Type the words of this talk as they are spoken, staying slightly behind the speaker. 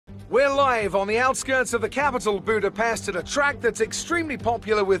We're live on the outskirts of the capital, Budapest, at a track that's extremely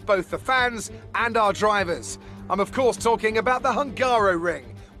popular with both the fans and our drivers. I'm of course talking about the Hungaroring,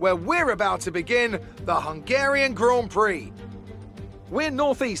 where we're about to begin the Hungarian Grand Prix. We're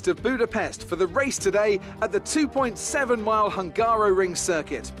northeast of Budapest for the race today at the 2.7-mile Hungaroring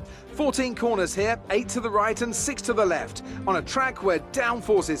circuit. 14 corners here, 8 to the right and 6 to the left, on a track where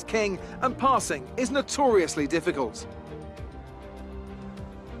downforce is king and passing is notoriously difficult.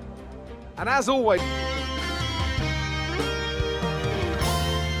 And as always,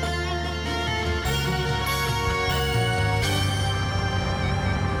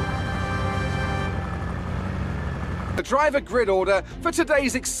 the driver grid order for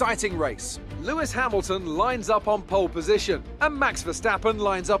today's exciting race. Lewis Hamilton lines up on pole position and Max Verstappen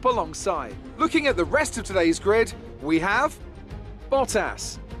lines up alongside. Looking at the rest of today's grid, we have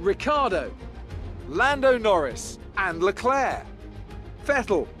Bottas, Ricciardo, Lando Norris and Leclerc,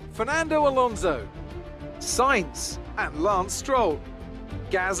 Vettel, Fernando Alonso, Sainz and Lance Stroll,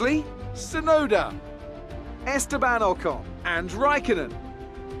 Gasly, Tsunoda, Esteban Ocon and Raikkonen,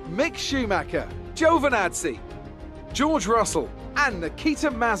 Mick Schumacher, Giovinazzi, George Russell and Nikita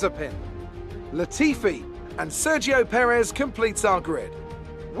Mazepin, Latifi and Sergio Perez completes our grid.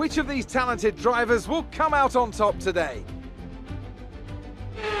 Which of these talented drivers will come out on top today?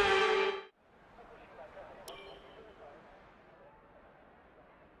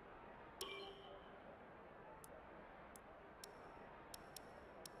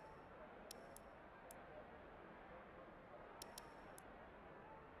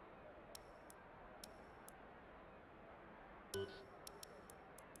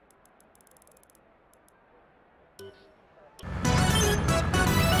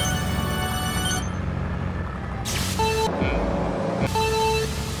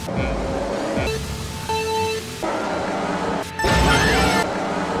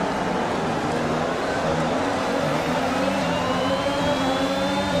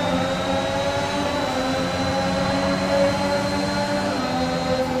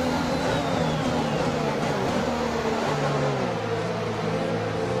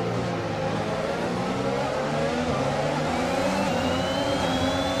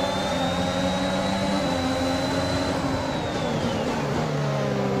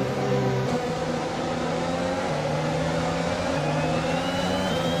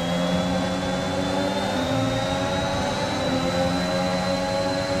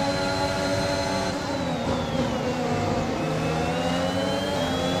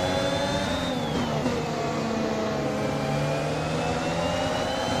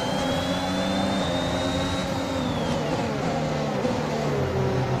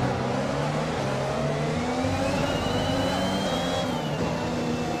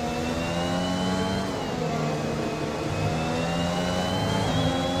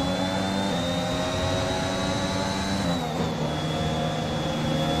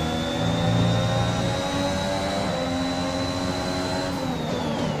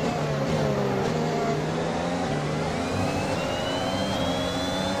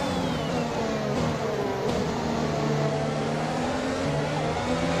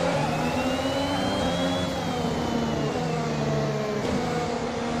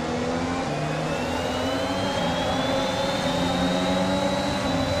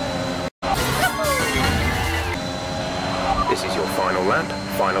 This is your final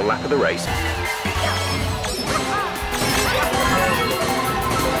lap of the race.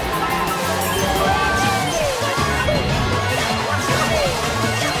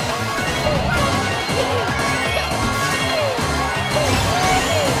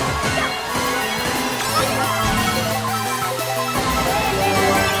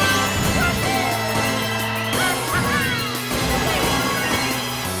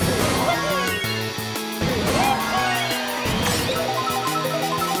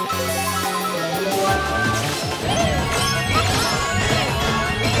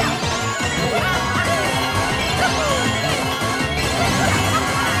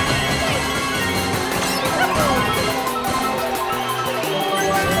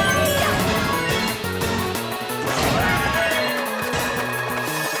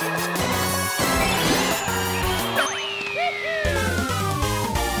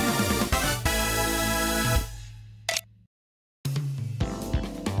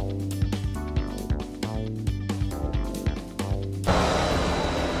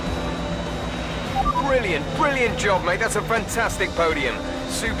 Brilliant job, mate. That's a fantastic podium.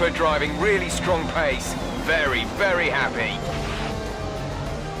 Super driving, really strong pace. Very, very happy.